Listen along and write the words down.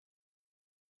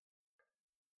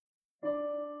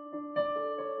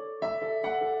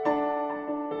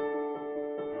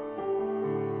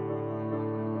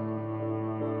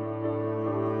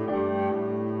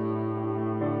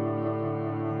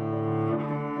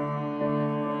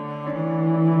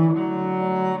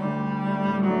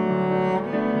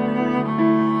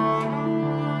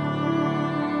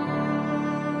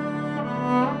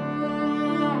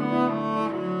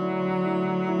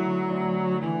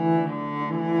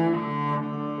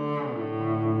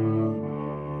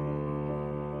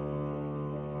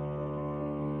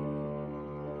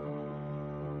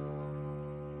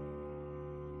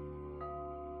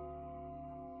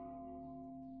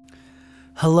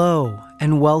Hello,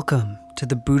 and welcome to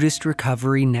the Buddhist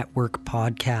Recovery Network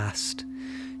podcast.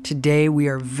 Today, we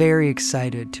are very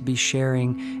excited to be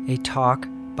sharing a talk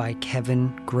by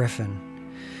Kevin Griffin.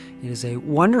 It is a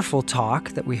wonderful talk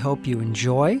that we hope you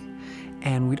enjoy,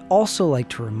 and we'd also like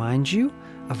to remind you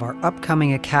of our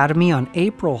upcoming academy on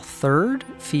April 3rd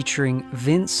featuring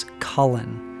Vince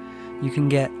Cullen. You can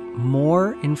get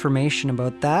more information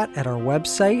about that at our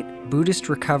website,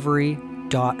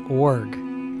 buddhistrecovery.org.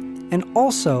 And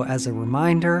also, as a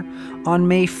reminder, on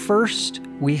May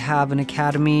 1st, we have an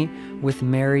academy with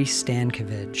Mary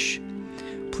Stankovich.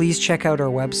 Please check out our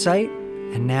website,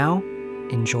 and now,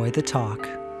 enjoy the talk.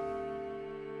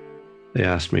 They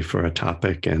asked me for a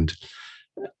topic, and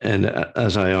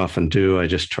as I often do, I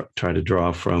just try to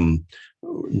draw from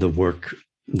the work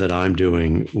that I'm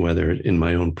doing, whether in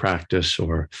my own practice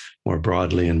or more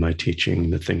broadly in my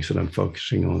teaching, the things that I'm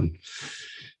focusing on.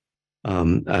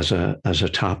 As a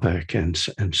topic, and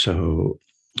so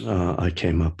I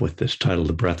came up with this title,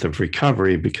 "The Breath of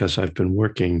Recovery," because I've been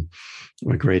working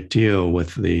a great deal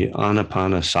with the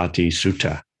Anapanasati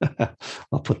Sutta.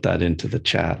 I'll put that into the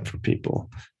chat for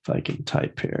people if I can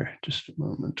type here. Just a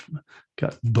moment.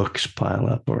 Got books pile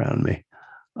up around me.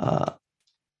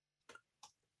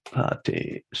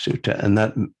 Sati Sutta, and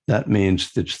that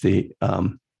means it's the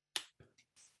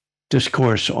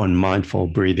discourse on mindful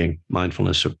breathing,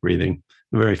 mindfulness of breathing,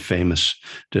 a very famous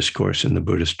discourse in the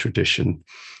Buddhist tradition,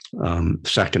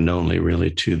 second only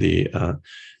really to the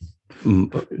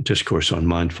discourse on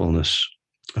mindfulness,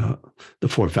 the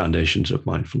four foundations of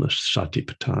mindfulness,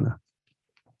 Satipatthana.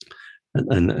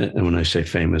 And when I say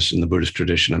famous in the Buddhist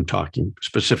tradition, I'm talking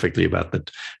specifically about the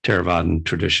Theravadan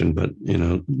tradition, but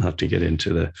not to get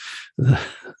into the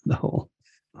whole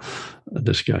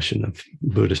discussion of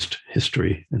Buddhist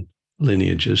history and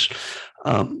lineages.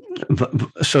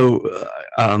 So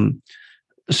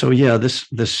yeah, this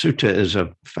sutta is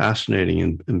a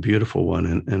fascinating and beautiful one,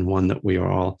 and one that we're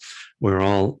all,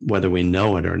 whether we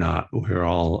know it or not, we're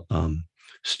all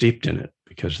steeped in it,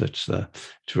 because it's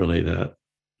really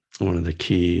one of the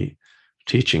key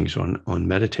teachings on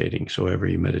meditating. So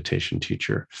every meditation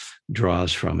teacher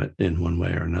draws from it in one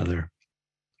way or another.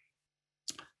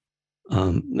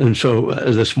 And so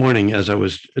this morning, as I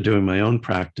was doing my own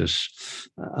practice,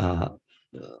 I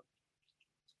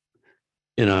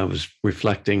was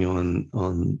reflecting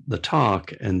on the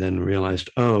talk, and then realized,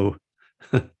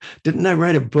 didn't I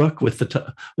write a book with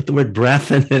the word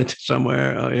breath in it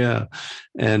somewhere? Oh yeah,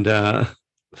 and of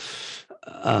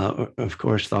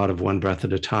course, thought of One Breath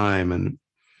at a Time,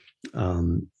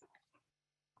 and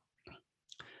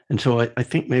so I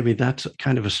think maybe that's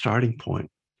kind of a starting point.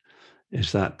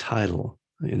 Is that title,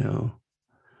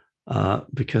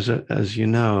 because as you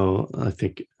know, I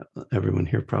think everyone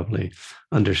here probably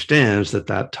understands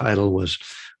that title was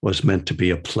meant to be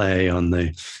a play on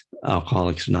the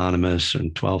Alcoholics Anonymous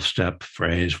and 12-step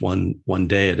phrase, one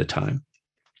day at a time.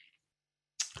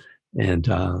 And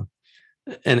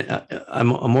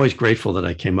I'm always grateful that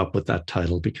I came up with that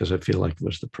title, because I feel like it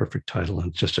was the perfect title,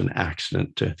 and just an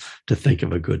accident to think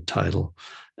of a good title.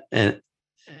 And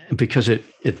because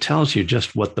it tells you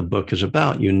just what the book is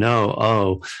about.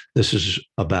 This is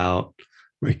about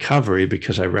recovery,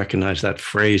 because I recognize that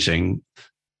phrasing,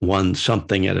 one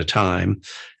something at a time.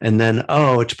 And then,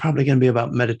 it's probably going to be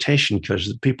about meditation,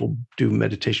 because people do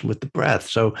meditation with the breath.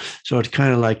 So it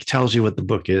kind of like tells you what the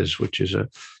book is, which is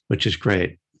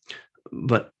great.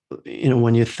 But,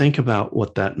 when you think about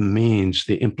what that means,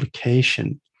 the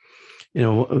implication,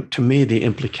 to me, the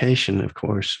implication, of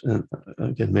course, and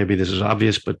again, maybe this is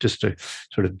obvious, but just to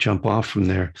sort of jump off from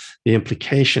there, the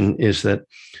implication is that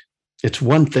it's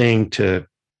one thing to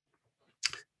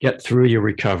get through your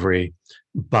recovery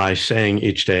by saying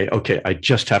each day, okay, I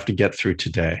just have to get through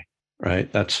today,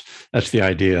 right? That's the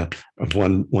idea of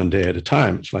one day at a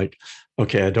time. It's like,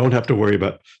 okay, I don't have to worry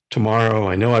about tomorrow.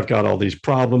 I know I've got all these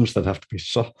problems that have to be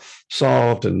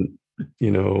solved, and,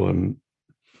 I'm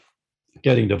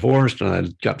getting divorced, and I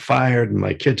got fired, and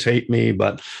my kids hate me,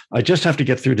 but I just have to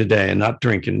get through today and not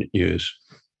drink and use,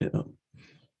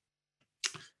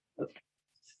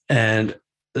 And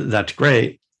that's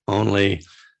great. Only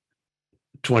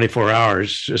 24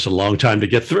 hours is a long time to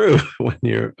get through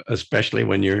especially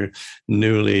when you're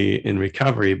newly in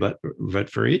recovery. But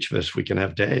for each of us, we can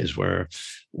have days where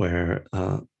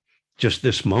just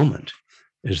this moment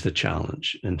is the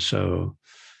challenge. And so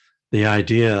the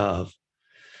idea of,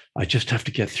 I just have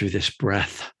to get through this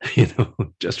breath,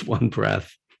 just one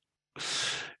breath,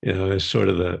 is sort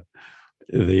of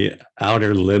the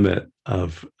outer limit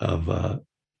of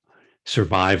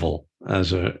survival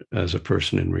as a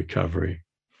person in recovery.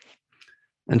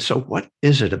 And so what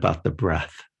is it about the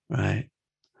breath, right?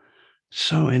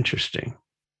 So interesting.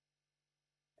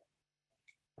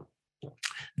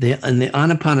 In the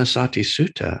Anapanasati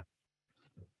Sutta,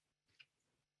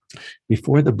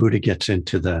 before the Buddha gets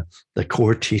into the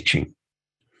core teaching,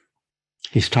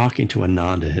 he's talking to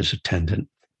Ananda, his attendant,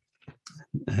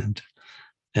 and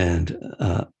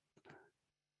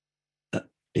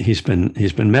he's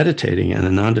been meditating, and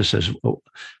Ananda says, well,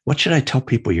 "What should I tell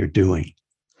people you're doing?"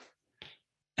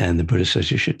 And the Buddha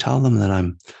says, "You should tell them that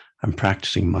I'm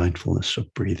practicing mindfulness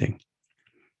of breathing,"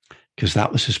 because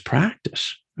that was his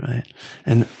practice, right?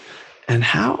 And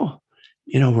how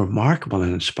remarkable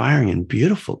and inspiring and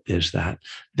beautiful is that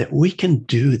we can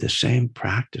do the same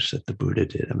practice that the Buddha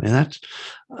did. I mean, that's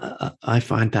I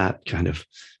find that kind of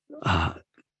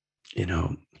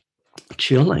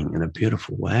chilling in a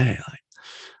beautiful way.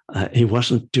 Like he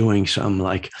wasn't doing some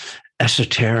like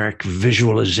esoteric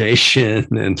visualization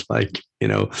and like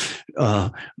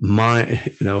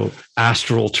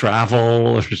astral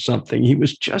travel or something. He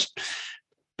was just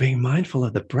being mindful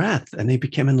of the breath, and he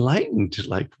became enlightened.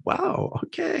 Like, wow,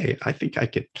 okay, I think I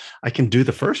can do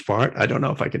the first part. I don't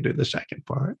know if I can do the second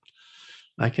part.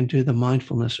 I can do the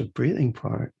mindfulness of breathing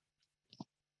part.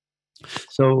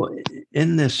 So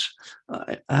in this,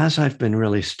 as I've been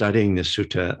really studying the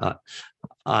sutta,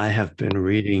 I have been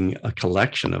reading a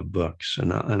collection of books,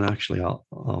 and actually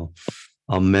I'll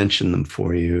mention them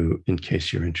for you in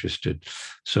case you're interested.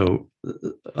 So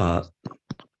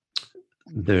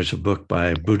there's a book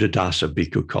by Buddhadasa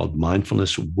Bhikkhu called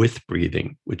Mindfulness with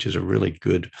Breathing, which is a really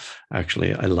good,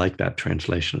 actually, I like that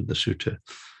translation of the sutta.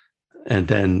 And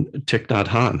then Thich Nhat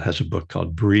Hanh has a book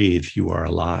called Breathe, You Are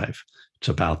Alive. It's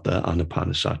about the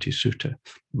Anapanasati Sutta,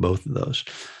 both of those.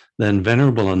 Then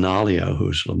Venerable Analayo,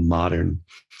 who's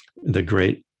the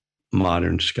great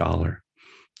modern scholar,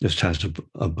 just has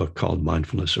a book called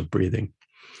Mindfulness of Breathing.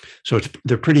 So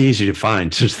they're pretty easy to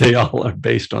find since they all are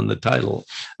based on the title,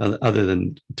 other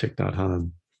than Thich Nhat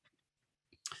Hanh.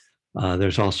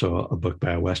 There's also a book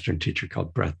by a Western teacher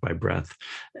called Breath by Breath.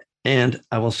 And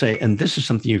I will say, and this is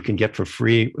something you can get for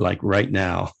free, like right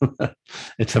now.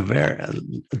 It's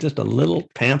just a little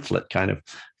pamphlet kind of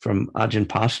from Ajahn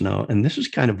Pasanno. And this is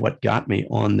kind of what got me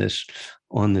on this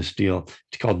deal.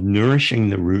 It's called Nourishing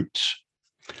the Roots.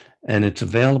 And it's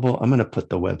available. I'm going to put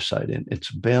the website in.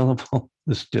 It's available.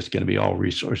 This is just going to be all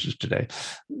resources today.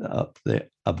 The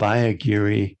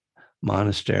Abhayagiri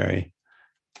Monastery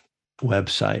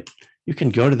website. You can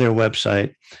go to their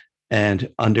website, and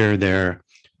under their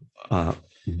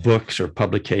books or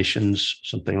publications,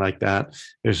 something like that,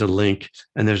 there's a link,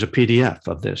 and there's a PDF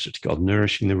of this. It's called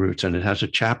Nourishing the Roots, and it has a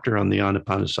chapter on the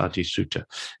Anapanasati Sutta,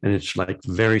 and it's like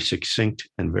very succinct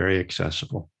and very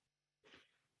accessible.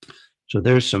 So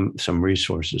there's some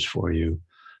resources for you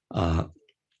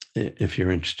if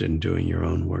you're interested in doing your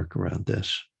own work around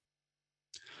this.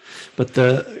 But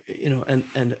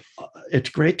and it's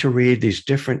great to read these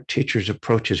different teachers'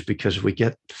 approaches, because we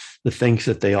get the things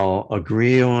that they all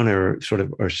agree on or sort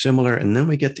of are similar, and then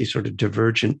we get these sort of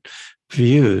divergent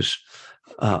views,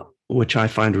 which I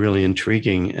find really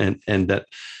intriguing, and that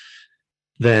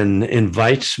then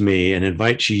invites me and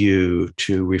invites you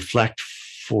to reflect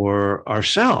for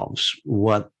ourselves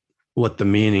what the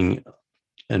meaning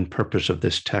and purpose of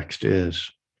this text is.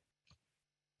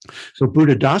 So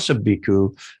Buddhadasa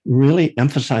Bhikkhu really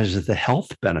emphasizes the health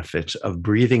benefits of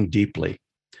breathing deeply,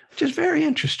 which is very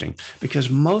interesting, because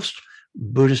most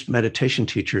Buddhist meditation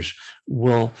teachers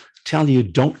will tell you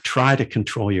don't try to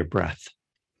control your breath,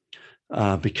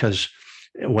 because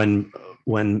when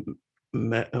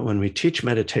we teach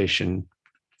meditation,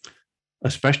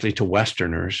 especially to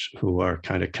Westerners who are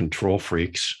kind of control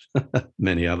freaks,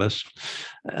 many of us,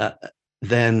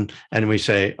 and we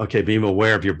say, okay, be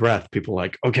aware of your breath. People are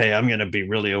like, okay, I'm going to be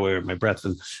really aware of my breath,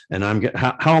 and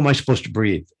how am I supposed to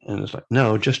breathe? And it's like,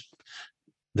 no, just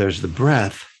there's the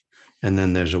breath, and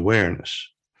then there's awareness,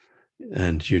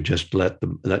 and you just let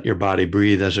your body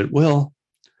breathe as it will,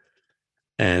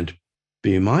 and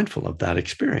be mindful of that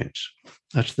experience.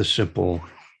 That's the simple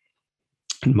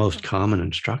and most common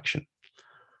instruction.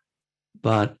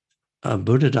 But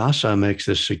Buddhadasa makes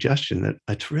this suggestion that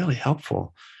it's really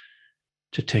helpful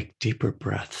to take deeper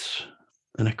breaths.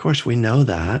 And of course, we know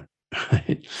that,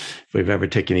 right? If we've ever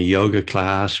taken a yoga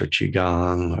class or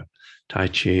Qigong or Tai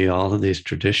Chi, all of these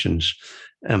traditions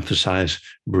emphasize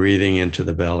breathing into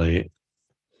the belly.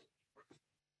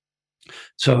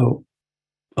 So,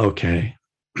 okay,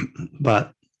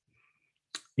 but,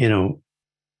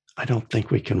 I don't think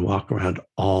we can walk around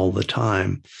all the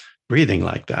time breathing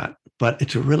like that. But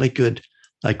it's a really good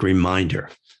reminder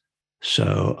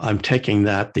So I'm taking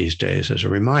that these days as a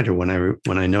reminder when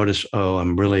I notice, oh,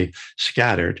 I'm really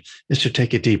scattered, is to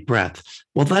take a deep breath.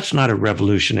 Well, that's not a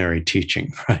revolutionary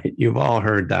teaching, right? You've all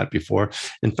heard that before.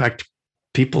 In fact,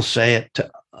 people say it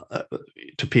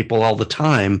to people all the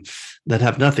time that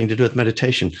have nothing to do with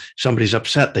meditation. Somebody's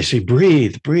upset, they say,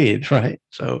 breathe, breathe, right?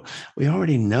 So we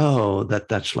already know that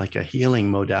that's like a healing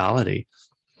modality.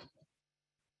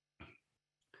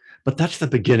 But that's the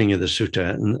beginning of the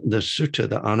sutta. And the sutta,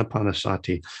 the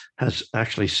Anapanasati, has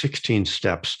actually 16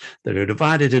 steps that are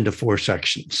divided into 4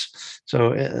 sections.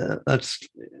 So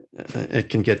it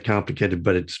can get complicated,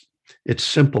 but it's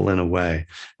simple in a way.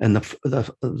 And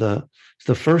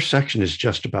the first section is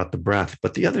just about the breath,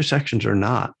 but the other sections are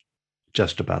not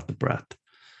just about the breath,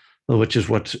 which is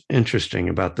what's interesting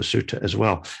about the sutta as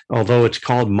well. Although it's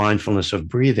called mindfulness of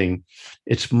breathing,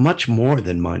 it's much more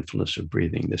than mindfulness of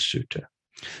breathing, this sutta.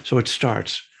 So it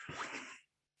starts,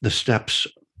 the steps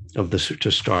of the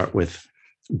sutta start with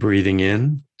breathing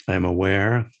in, I'm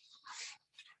aware,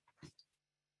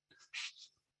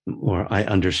 or I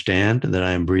understand that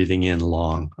I am breathing in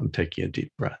long, I'm taking a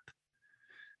deep breath.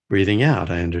 Breathing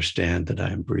out, I understand that I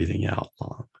am breathing out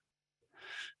long.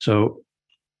 So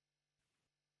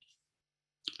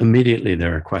immediately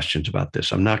there are questions about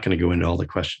this. I'm not going to go into all the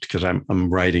questions because I'm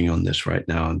writing on this right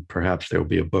now, and perhaps there will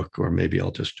be a book, or maybe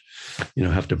I'll just,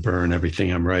 have to burn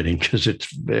everything I'm writing because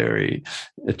it's very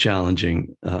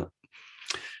challenging.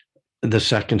 The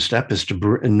second step is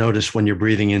to notice when you're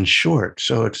breathing in short.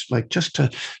 So it's like just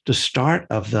the start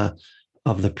of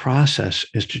the process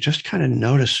is to just kind of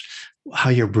notice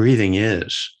how your breathing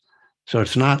is. So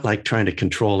it's not like trying to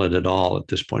control it at all at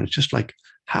this point. It's just like,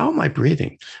 how am I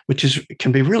breathing? Which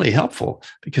can be really helpful,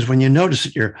 because when you notice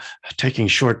that you're taking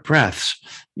short breaths,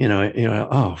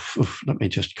 let me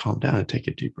just calm down and take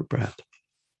a deeper breath.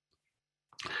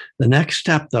 The next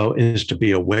step, though, is to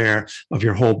be aware of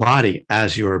your whole body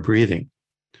as you're breathing.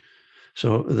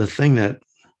 So the thing that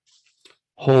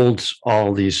holds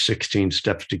all these 16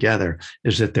 steps together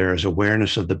is that there is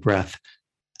awareness of the breath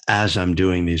as I'm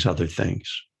doing these other things.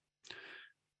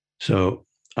 So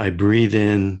I breathe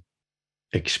in,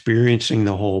 experiencing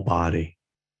the whole body.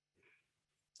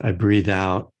 I breathe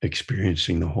out,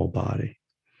 experiencing the whole body.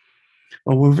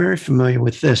 Well, we're very familiar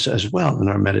with this as well in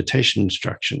our meditation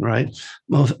instruction, right?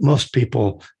 Most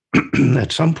people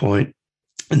at some point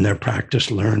in their practice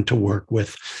learn to work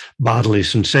with bodily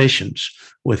sensations,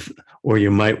 or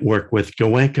you might work with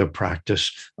Goenka practice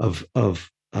of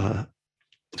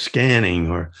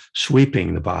scanning or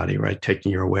sweeping the body, right?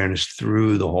 Taking your awareness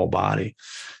through the whole body.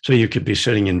 So you could be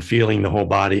sitting and feeling the whole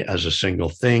body as a single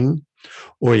thing,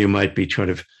 or you might be sort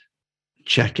of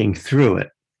checking through it.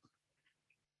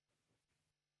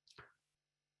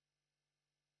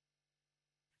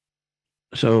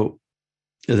 So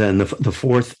then the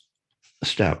fourth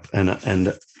step,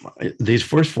 and these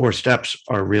first 4 steps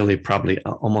are really probably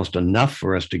almost enough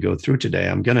for us to go through today.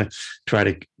 I'm going to try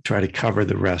to cover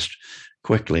the rest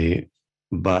quickly,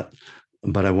 but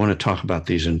I want to talk about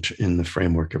these in the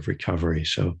framework of recovery.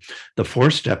 So the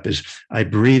 4th step is I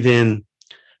breathe in,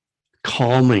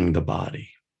 calming the body.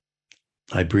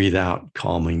 I breathe out,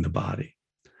 calming the body.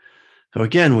 So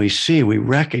again, we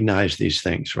recognize these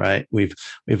things, right? We've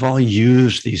all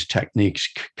used these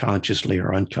techniques consciously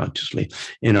or unconsciously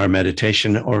in our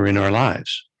meditation or in our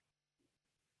lives.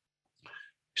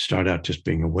 Start out just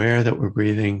being aware that we're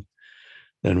breathing.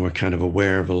 Then we're kind of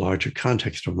aware of a larger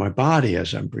context of my body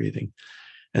as I'm breathing.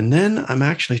 And then I'm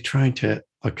actually trying to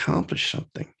accomplish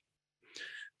something.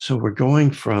 So we're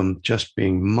going from just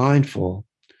being mindful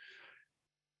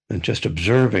and just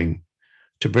observing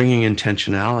to bringing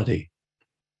intentionality,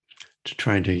 to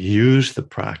trying to use the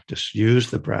practice,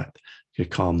 use the breath to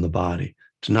calm the body.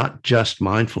 It's not just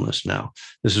mindfulness now.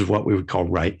 This is what we would call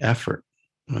right effort,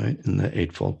 right, in the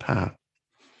Eightfold Path.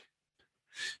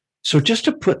 So just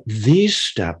to put these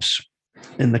steps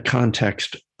in the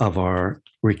context of our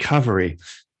recovery,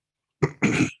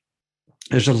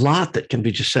 there's a lot that can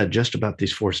be just said just about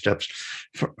these 4 steps.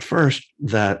 First,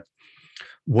 that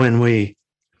when we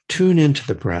tune into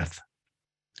the breath,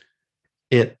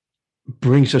 it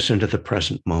brings us into the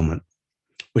present moment,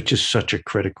 which is such a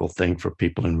critical thing for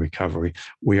people in recovery.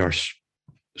 We are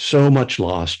so much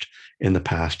lost in the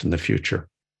past and the future.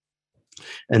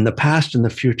 And the past and the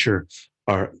future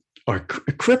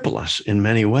cripple us in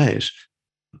many ways.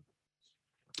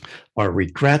 Our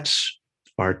regrets,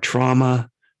 our trauma,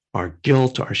 our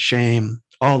guilt, our shame,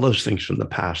 all those things from the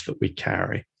past that we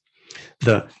carry.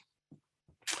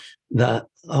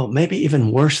 Maybe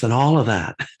even worse than all of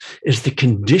that is the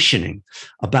conditioning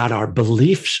about our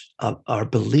beliefs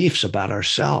about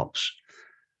ourselves.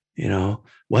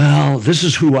 well, this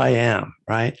is who I am,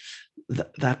 right?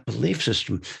 That belief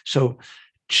system. So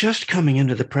just coming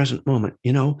into the present moment,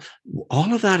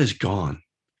 all of that is gone.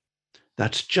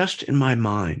 That's just in my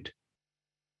mind.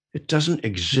 It doesn't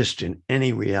exist in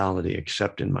any reality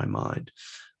except in my mind.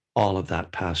 All of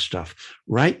that past stuff.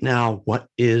 Right now, what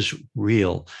is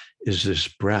real is this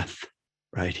breath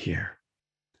right here.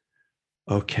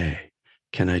 Okay,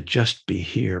 can I just be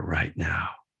here right now?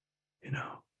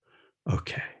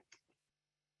 Okay.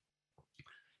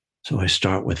 So I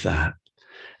start with that.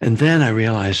 And then I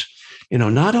realize,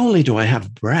 not only do I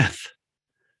have breath,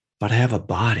 but I have a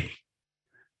body.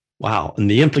 Wow. And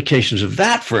the implications of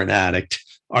that for an addict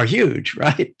are huge,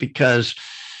 right? Because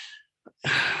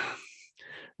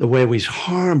the way we've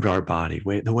harmed our body,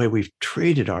 the way we've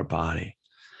treated our body,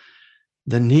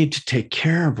 the need to take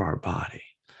care of our body.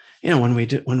 When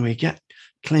we get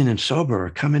clean and sober or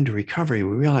come into recovery,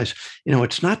 we realize,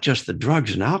 it's not just the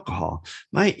drugs and alcohol.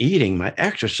 My eating, my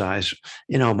exercise,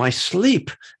 my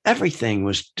sleep, everything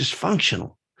was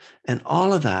dysfunctional. And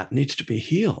all of that needs to be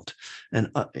healed. And,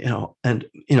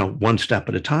 one step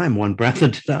at a time, one breath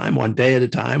at a time, one day at a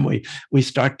time, we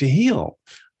start to heal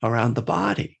around the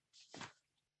body.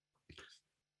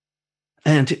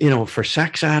 And, for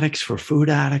sex addicts, for food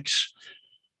addicts,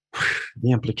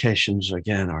 the implications,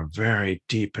 again, are very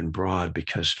deep and broad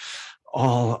because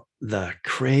all the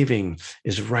craving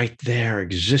is right there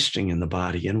existing in the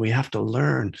body. And we have to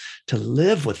learn to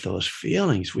live with those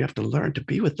feelings. We have to learn to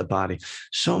be with the body.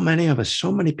 So many of us, so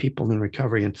many people in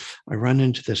recovery, and I run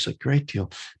into this a great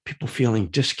deal, people feeling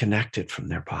disconnected from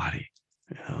their body,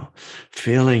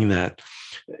 feeling that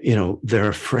they're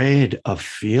afraid of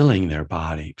feeling their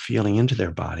body, feeling into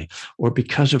their body, or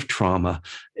because of trauma,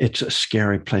 it's a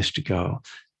scary place to go.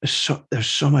 There's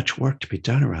so much work to be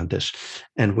done around this.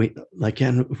 And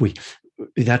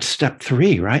that's step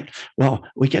 3, right? Well,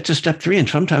 we get to step 3 and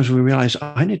sometimes we realize,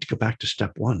 I need to go back to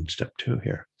step 1, step 2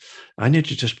 here. I need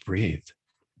to just breathe.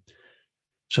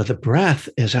 So the breath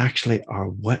is actually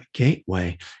our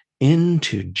gateway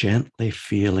into gently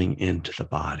feeling into the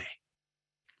body.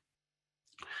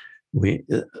 We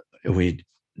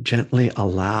gently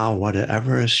allow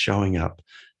whatever is showing up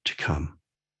to come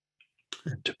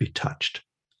and to be touched,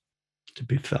 to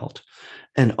be felt,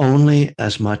 and only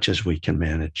as much as we can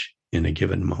manage in a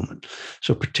given moment.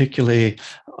 So particularly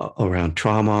around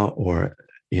trauma or,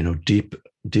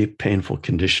 deep painful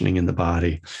conditioning in the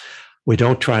body, we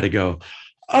don't try to go,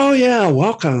 oh yeah,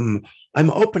 welcome. I'm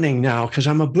opening now because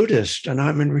I'm a Buddhist and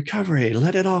I'm in recovery.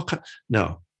 Let it all come.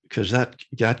 No, because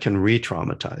that can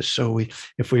re-traumatize. So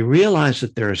if we realize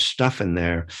that there is stuff in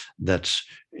there that's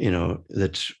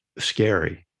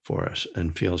scary for us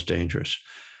and feels dangerous,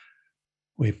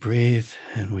 we breathe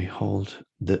and we hold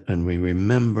and we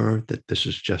remember that this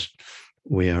is just,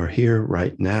 we are here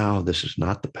right now. This is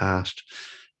not the past.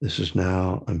 This is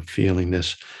now. I'm feeling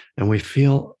this. And we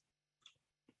feel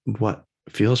what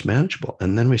feels manageable.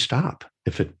 And then we stop.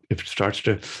 If it starts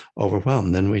to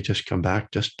overwhelm, then we just come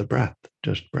back, just breath.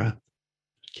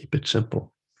 Keep it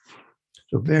simple.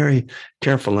 So very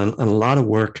careful, and a lot of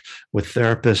work with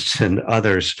therapists and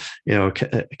others,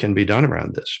 can be done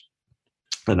around this.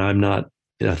 And I'm not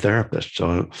a therapist,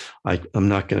 so I'm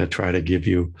not going to try to give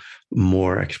you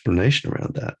more explanation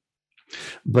around that.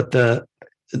 But the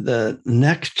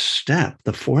next step,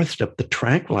 the 4th step, the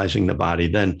tranquilizing the body,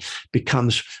 then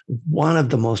becomes one of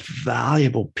the most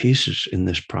valuable pieces in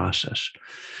this process.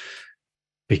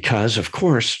 Because, of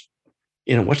course,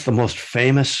 what's the most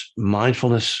famous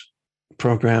mindfulness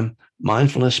program?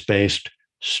 Mindfulness-based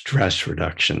stress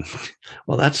reduction.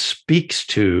 Well, that speaks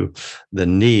to the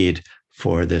need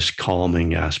for this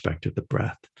calming aspect of the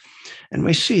breath. And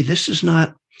we see this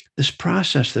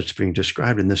process that's being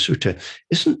described in the sutta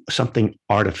isn't something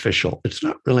artificial. It's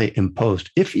not really imposed.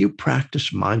 If you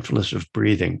practice mindfulness of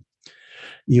breathing,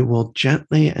 you will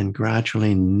gently and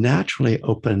gradually, naturally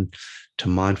open to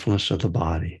mindfulness of the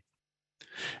body.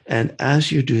 And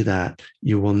as you do that,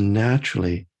 you will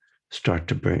naturally start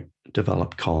to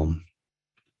develop calm.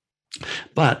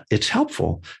 But it's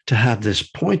helpful to have this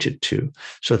pointed to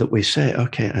so that we say,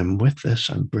 okay, I'm with this,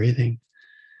 I'm breathing.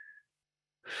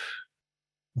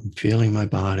 I'm feeling my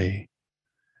body.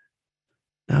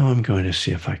 Now I'm going to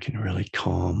see if I can really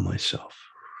calm myself.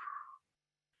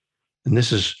 And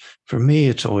this is, for me,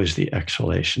 it's always the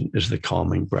exhalation is the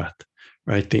calming breath,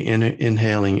 right? The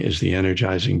inhaling is the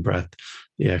energizing breath.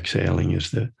 The exhaling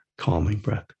is the calming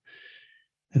breath.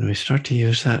 And we start to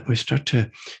use that.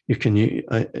 You can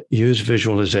use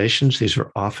visualizations. These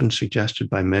are often suggested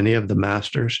by many of the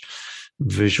masters.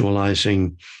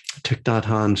 Visualizing, Thich Nhat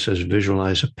Hanh says,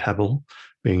 visualize a pebble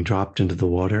being dropped into the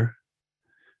water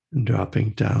and dropping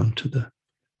down to the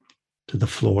to the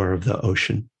floor of the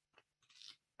ocean.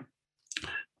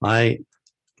 I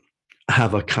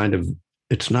have a kind of,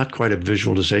 it's not quite a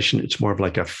visualization, it's more of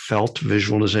like a felt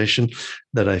visualization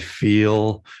that I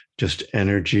feel just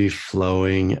energy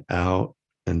flowing out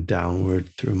and downward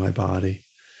through my body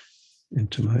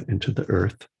into the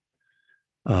earth.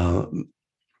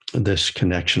 This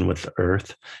connection with the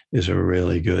earth is a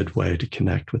really good way to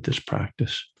connect with this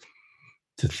practice.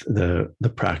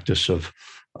 The practice of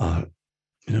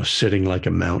sitting like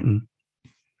a mountain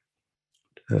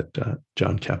that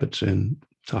Jon Kabat-Zinn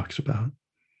talks about.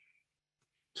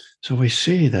 So we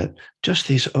see that just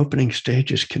these opening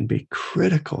stages can be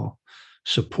critical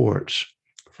supports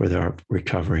for their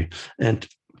recovery. And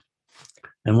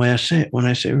when I say,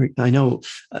 I know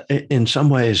in some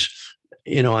ways,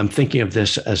 I'm thinking of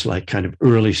this as like kind of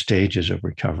early stages of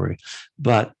recovery.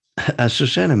 But as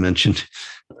Susanna mentioned,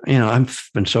 I've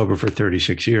been sober for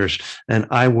 36 years, and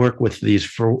I work with these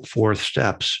four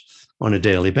steps on a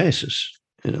daily basis.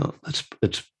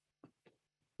 It's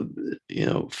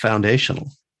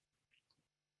foundational.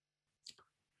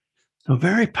 So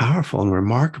very powerful and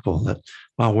remarkable that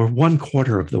while we're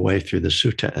 1/4 of the way through the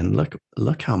sutta, and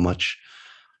look how much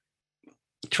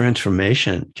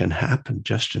transformation can happen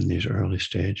just in these early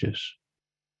stages.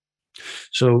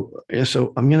 So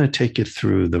I'm going to take you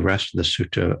through the rest of the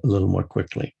sutta a little more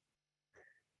quickly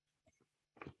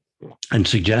and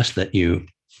suggest that you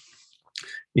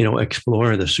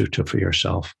explore the sutta for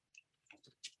yourself.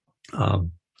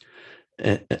 And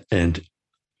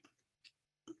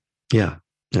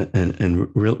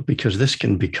real, because this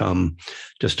can become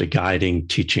just a guiding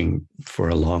teaching for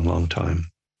a long, long time.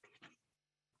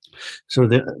 So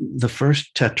the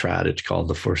first tetrad, it's called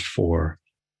the first four,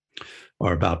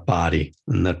 are about body,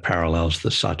 and that parallels the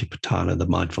Satipatthana, the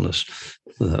mindfulness,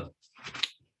 the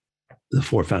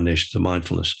four foundations of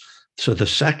mindfulness. So the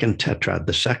second tetrad,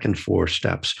 the second four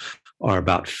steps, are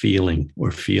about feeling or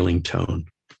feeling tone.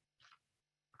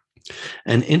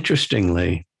 And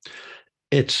interestingly,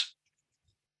 it's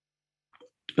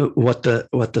what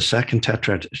the second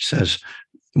tetrad says.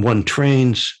 One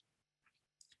trains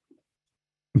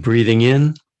breathing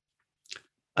in,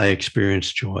 I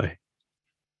experience joy.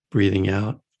 Breathing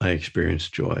out, I experience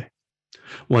joy.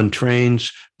 One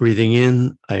trains breathing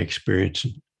in, I experience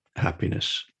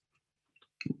happiness.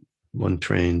 One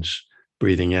trains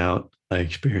breathing out, I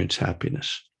experience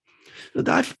happiness.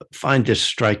 I find this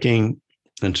striking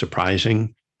and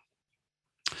surprising.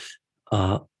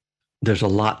 There's a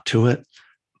lot to it,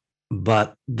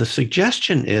 but the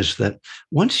suggestion is that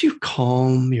once you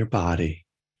calm your body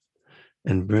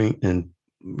and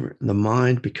the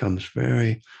mind becomes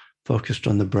very focused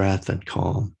on the breath and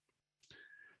calm,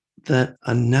 that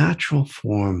a natural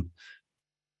form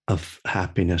of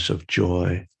happiness, of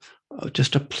joy,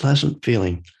 just a pleasant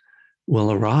feeling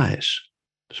will arise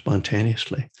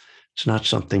spontaneously. It's not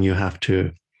something you have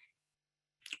to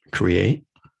create,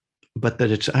 but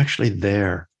that it's actually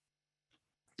there.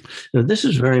 Now, this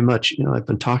is very much, I've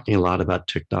been talking a lot about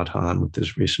Thich Nhat Hanh with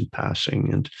his recent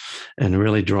passing and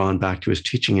really drawn back to his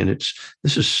teaching. And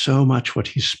this is so much what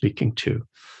he's speaking to.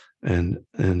 And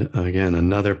again,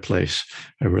 another place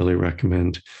I really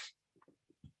recommend,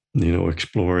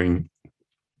 exploring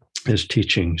his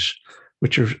teachings,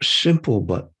 which are simple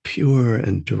but pure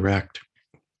and direct.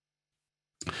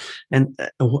 And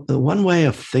one way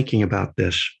of thinking about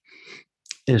this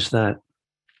is that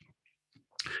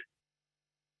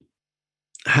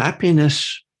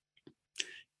happiness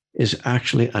is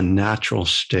actually a natural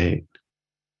state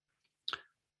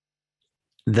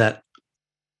that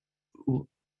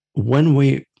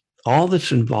all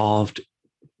that's involved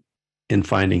in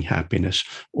finding happiness,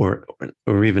 or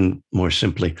even more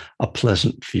simply, a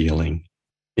pleasant feeling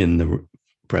in the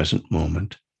present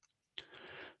moment,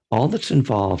 all that's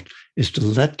involved is to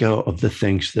let go of the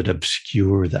things that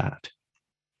obscure that.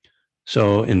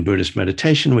 So in Buddhist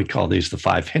meditation, we call these the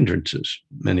 5 hindrances.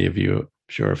 Many of you, I'm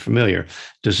sure, are familiar: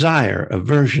 desire,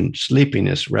 aversion,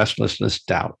 sleepiness, restlessness,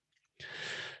 doubt.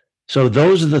 So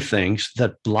those are the things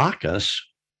that block us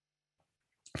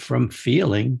from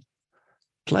feeling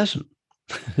pleasant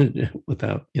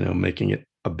without, making it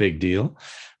a big deal,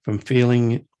 from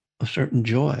feeling a certain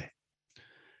joy.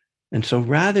 And so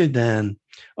rather than,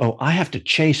 I have to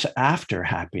chase after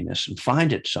happiness and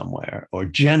find it somewhere or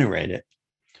generate it,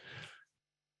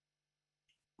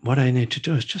 what I need to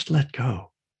do is just let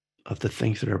go of the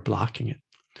things that are blocking it.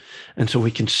 And so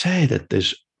we can say that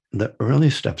the early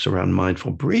steps around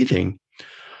mindful breathing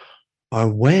are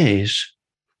ways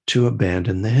to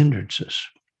abandon the hindrances.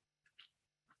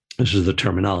 This is the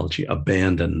terminology: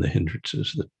 abandon the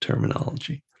hindrances, the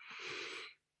terminology.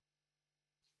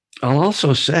 I'll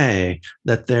also say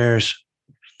that there's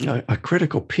a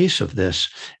critical piece of this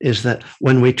is that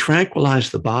when we tranquilize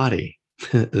the body,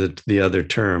 the other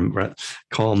term, right,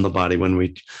 calm the body, when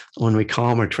we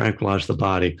calm or tranquilize the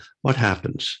body, what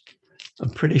happens? I'm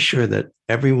pretty sure that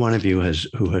every one of you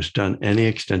who has done any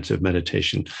extensive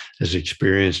meditation has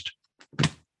experienced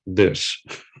this.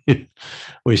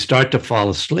 We start to fall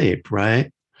asleep,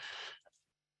 right?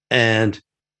 And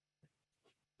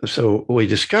so we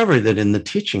discovered that in the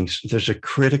teachings, there's a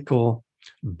critical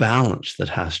balance that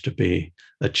has to be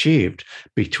achieved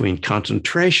between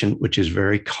concentration, which is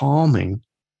very calming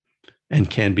and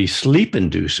can be sleep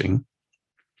inducing,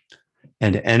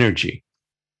 and energy.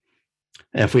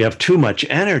 And if we have too much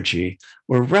energy,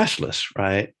 we're restless,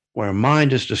 right? Where our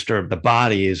mind is disturbed, the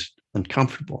body is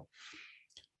uncomfortable.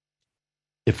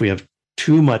 If we have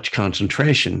too much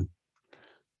concentration,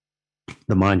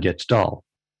 the mind gets dull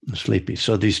and sleepy.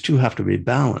 So these two have to be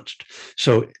balanced.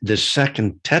 So this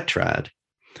second tetrad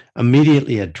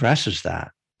immediately addresses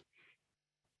that.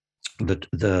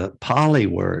 The Pali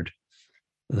word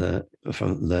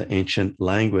from the ancient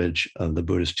language of the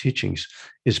Buddhist teachings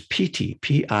is piti,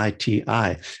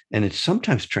 P-I-T-I, and it's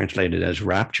sometimes translated as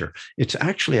rapture. It's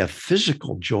actually a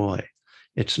physical joy.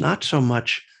 It's not so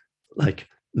much like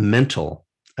mental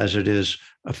as it is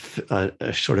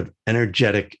a sort of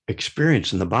energetic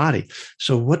experience in the body.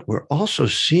 So what we're also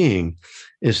seeing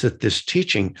is that this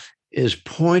teaching is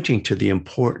pointing to the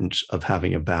importance of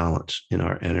having a balance in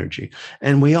our energy.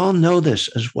 And we all know this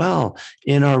as well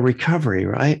in our recovery,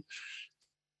 right?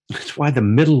 That's why the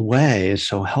middle way is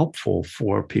so helpful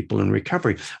for people in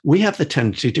recovery. We have the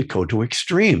tendency to go to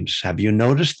extremes. Have you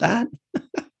noticed that?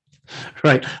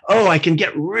 Right? Oh, I can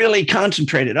get really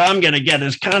concentrated. I'm going to get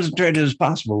as concentrated as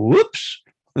possible. Whoops.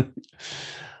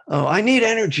 Oh, I need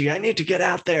energy. I need to get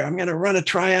out there. I'm going to run do a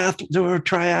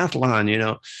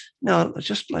triathlon, No,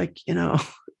 just like,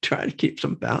 try to keep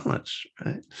some balance,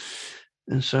 right?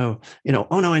 And so,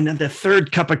 oh no, I need the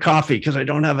third cup of coffee because I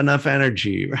don't have enough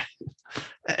energy, right?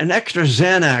 An extra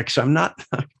Xanax. I'm not,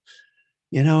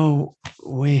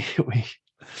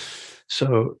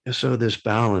 so this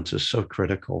balance is so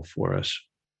critical for us.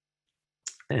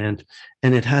 And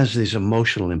it has these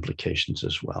emotional implications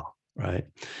as well, right?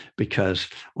 Because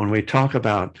when we talk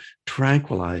about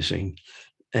tranquilizing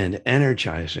and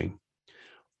energizing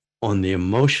on the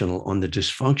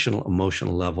dysfunctional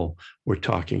emotional level, we're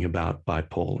talking about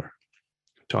bipolar,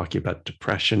 talking about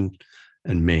depression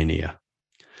and mania.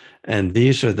 And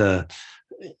these are the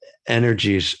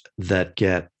energies that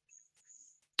get,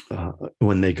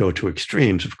 when they go to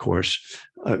extremes, of course,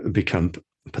 become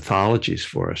pathologies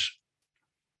for us.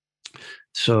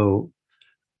 So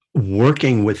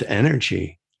working with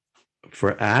energy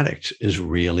for addicts is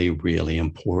really, really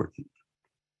important.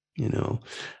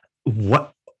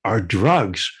 What our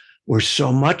drugs were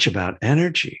so much about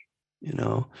energy.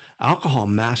 Alcohol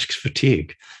masks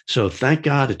fatigue. So thank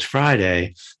God it's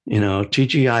Friday.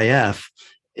 TGIF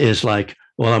is like,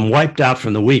 well, I'm wiped out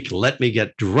from the week. Let me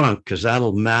get drunk because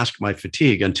that'll mask my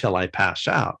fatigue until I pass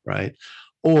out, right?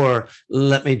 Or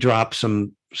let me drop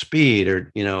some speed,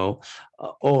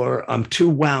 or I'm too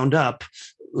wound up.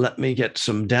 Let me get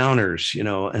some downers,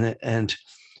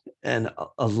 and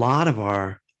a lot of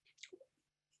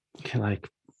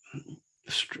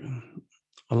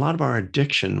our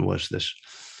addiction was this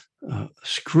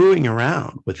screwing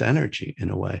around with energy in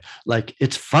a way. Like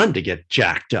it's fun to get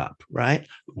jacked up, right?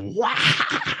 Wow.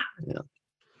 Yeah.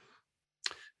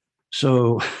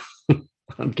 So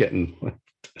I'm getting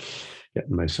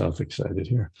myself excited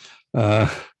here.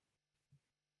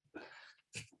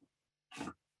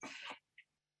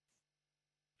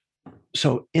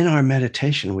 So in our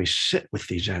meditation, we sit with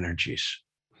these energies.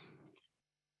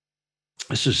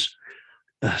 This is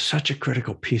such a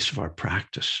critical piece of our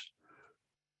practice.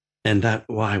 And that's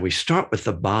why we start with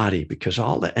the body, because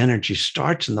all the energy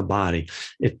starts in the body.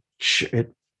 It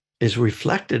is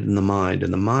reflected in the mind,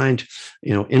 and the mind,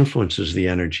 influences the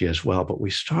energy as well. But we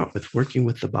start with working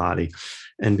with the body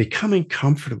and becoming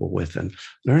comfortable with and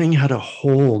learning how to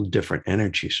hold different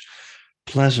energies,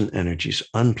 pleasant energies,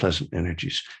 unpleasant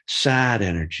energies, sad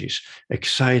energies,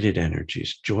 excited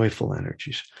energies, joyful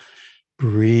energies,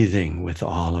 breathing with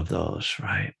all of those,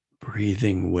 right?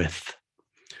 Breathing with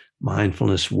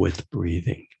mindfulness with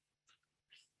breathing.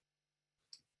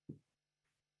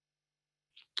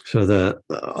 So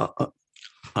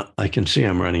I can see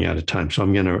I'm running out of time. So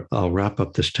I'll wrap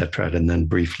up this tetrad and then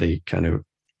briefly kind of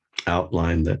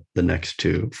outline the next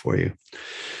two for you.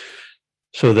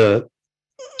 So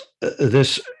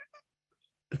this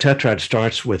tetrad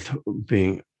starts with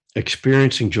being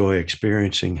experiencing joy,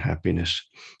 experiencing happiness.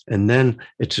 And then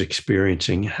it's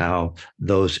experiencing how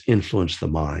those influence the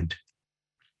mind,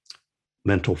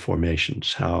 mental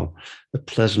formations, how the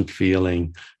pleasant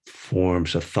feeling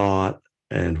forms a thought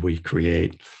and we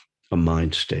create a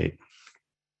mind state.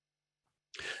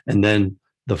 And then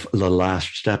the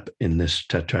last step in this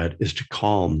tetrad is to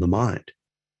calm the mind,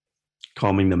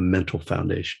 calming the mental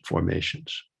foundation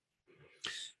formations.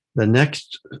 The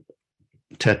next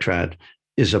tetrad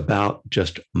is about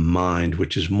just mind,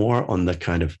 which is more on the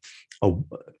kind of a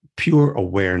pure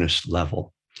awareness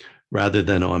level, rather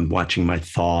than on watching my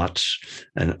thoughts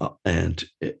and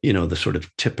the sort of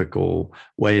typical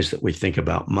ways that we think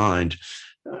about mind.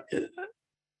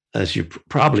 As you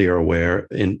probably are aware,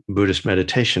 in Buddhist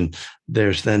meditation,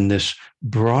 there's then this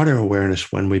broader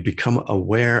awareness when we become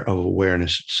aware of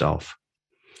awareness itself.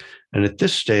 And at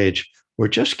this stage, we're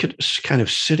just kind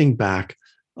of sitting back,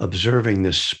 observing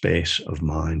this space of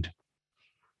mind.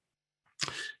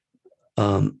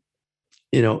 In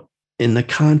the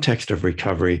context of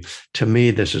recovery, to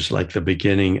me, this is like the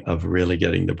beginning of really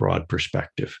getting the broad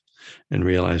perspective and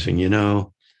realizing,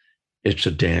 it's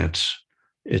a dance.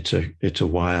 It's a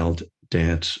wild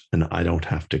dance, and I don't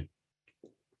have to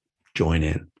join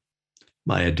in.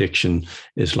 My addiction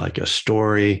is like a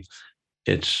story.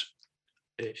 It's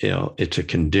a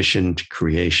conditioned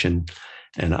creation,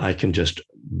 and I can just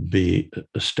be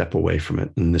a step away from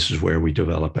it. And this is where we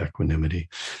develop equanimity.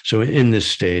 So in this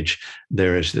stage,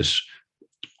 there is this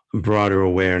broader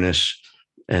awareness,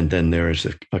 and then there is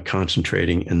a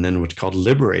concentrating, and then what's called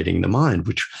liberating the mind,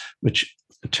 which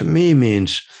to me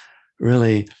means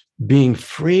really being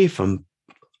free from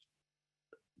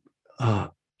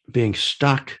being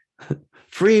stuck,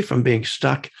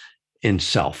 in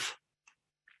self.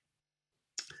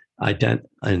 And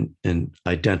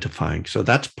identifying. So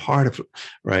that's part of,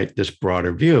 right, this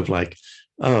broader view of like,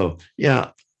 oh, yeah,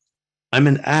 I'm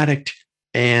an addict,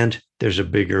 and there's a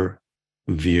bigger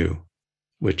view,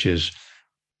 which is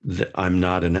that I'm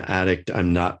not an addict.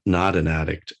 I'm not an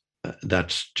addict.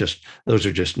 Those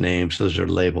are just names. Those are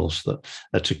labels.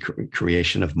 That's a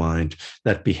creation of mind.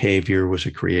 That behavior was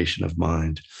a creation of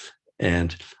mind.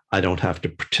 And I don't have to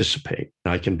participate.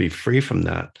 I can be free from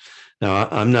that. Now,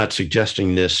 I'm not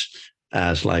suggesting this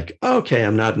as like, okay,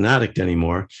 I'm not an addict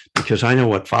anymore, because I know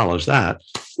what follows that.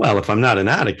 Well, if I'm not an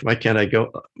addict, why can't I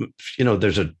go?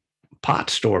 There's a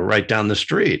pot store right down the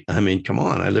street. I mean, come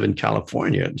on, I live in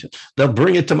California. They'll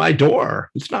bring it to my door.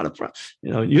 It's not a problem.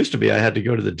 It used to be I had to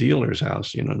go to the dealer's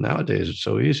house. Nowadays it's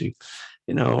so easy,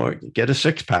 or get a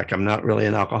 6-pack. I'm not really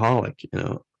an alcoholic,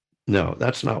 No,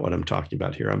 that's not what I'm talking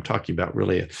about here. I'm talking about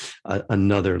really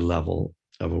another level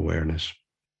of awareness.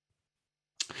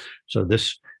 So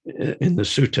this, in the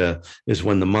sutta, is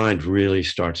when the mind really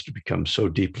starts to become so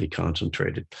deeply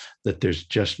concentrated that there's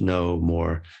just no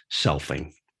more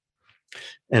selfing.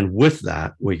 And with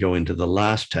that, we go into the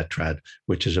last tetrad,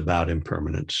 which is about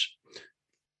impermanence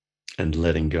and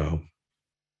letting go.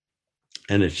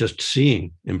 And it's just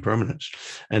seeing impermanence.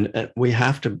 And we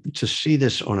have to see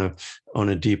this on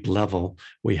a deep level,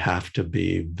 we have to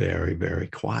be very, very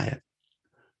quiet.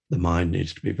 The mind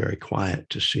needs to be very quiet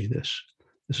to see this.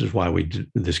 This is why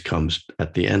this comes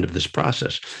at the end of this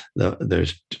process.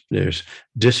 There's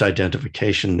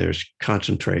disidentification, there's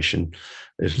concentration,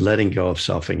 there's letting go of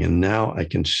selfing. And now I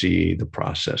can see the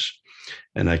process.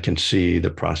 And I can see the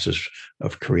process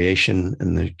of creation,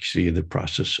 and I see the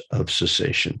process of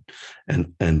cessation.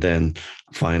 And then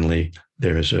finally,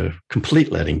 there is a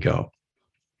complete letting go.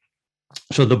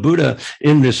 So the Buddha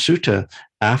in this sutta,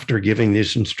 after giving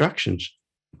these instructions,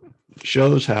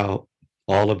 shows how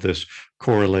all of this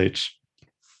correlates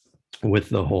with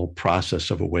the whole process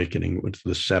of awakening, with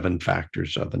the 7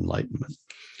 factors of enlightenment.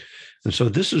 And so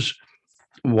this is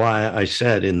why I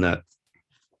said in that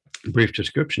brief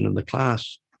description of the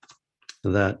class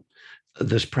that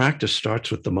this practice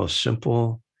starts with the most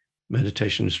simple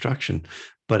meditation instruction,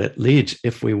 but it leads,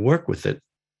 if we work with it,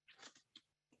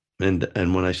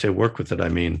 and when I say work with it, I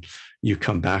mean you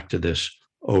come back to this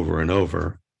over and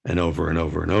over and over and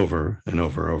over and over and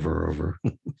over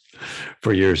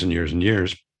for years and years and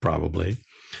years, probably,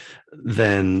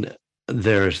 then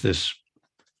there's this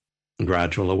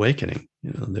gradual awakening.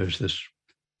 There's this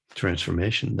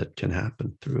transformation that can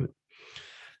happen through it.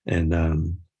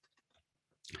 And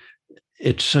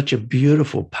it's such a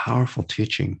beautiful, powerful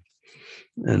teaching.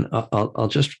 And I'll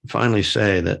just finally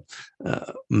say that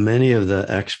many of the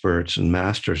experts and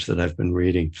masters that I've been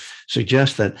reading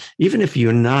suggest that even if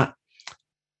you're not,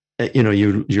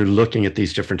 you're looking at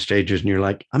these different stages and you're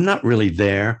like, I'm not really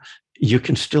there, you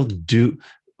can still do,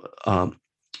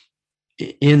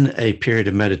 in a period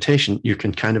of meditation, you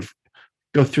can kind of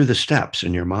go through the steps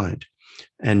in your mind.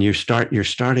 And you're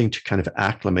starting to kind of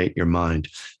acclimate your mind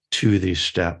to these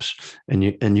steps. And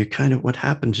you kind of, what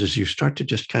happens is you start to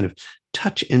just kind of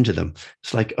touch into them.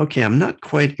 It's like, okay, I'm not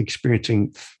quite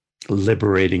experiencing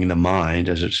liberating the mind,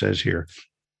 as it says here,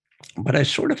 but I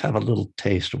sort of have a little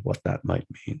taste of what that might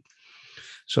mean.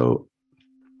 So,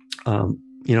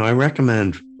 I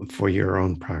recommend for your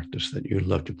own practice that you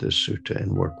look at this sutta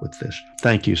and work with this.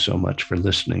 Thank you so much for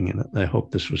listening, and I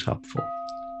hope this was helpful.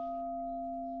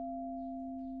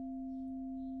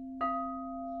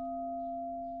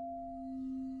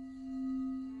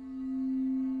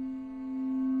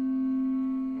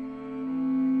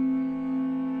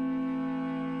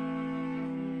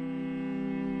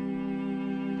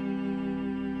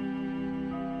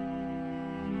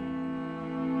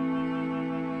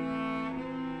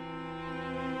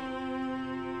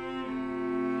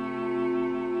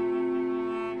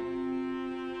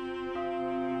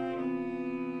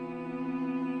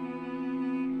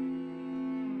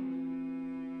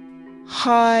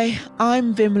 Hi,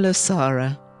 I'm Vimala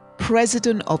Sara,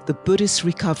 President of the Buddhist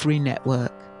Recovery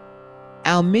Network.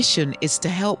 Our mission is to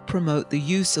help promote the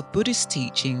use of Buddhist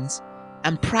teachings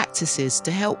and practices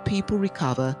to help people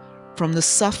recover from the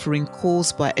suffering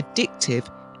caused by addictive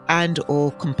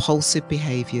and/or compulsive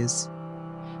behaviors.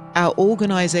 Our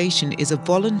organization is a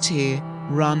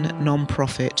volunteer-run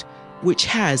non-profit which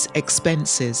has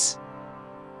expenses.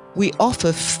 We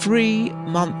offer free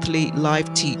monthly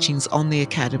live teachings on the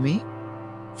Academy,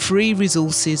 free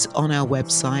resources on our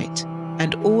website,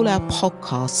 and all our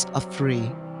podcasts are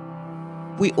free.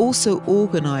 We also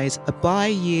organize a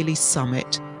bi-yearly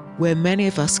summit where many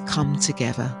of us come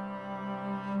together.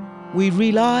 We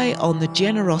rely on the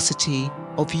generosity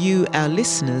of you, our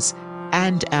listeners,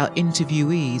 and our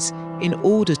interviewees in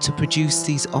order to produce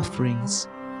these offerings.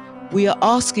 We are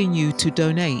asking you to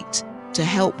donate to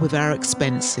help with our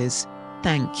expenses.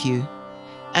 Thank you.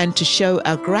 And to show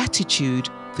our gratitude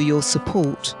for your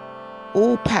support,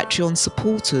 all Patreon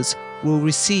supporters will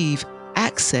receive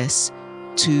access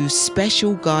to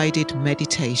special guided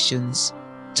meditations.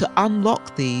 To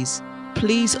unlock these,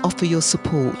 please offer your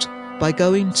support by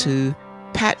going to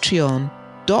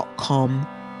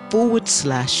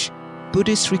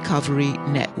patreon.com/Buddhist Recovery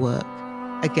Network.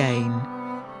 Again,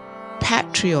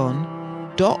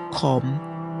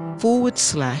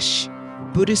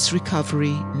 patreon.com/Buddhist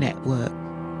Recovery Network.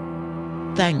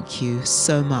 Thank you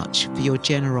so much for your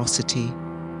generosity.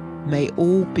 May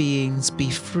all beings be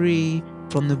free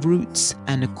from the roots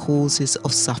and the causes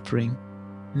of suffering.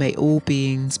 May all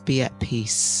beings be at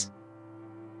peace.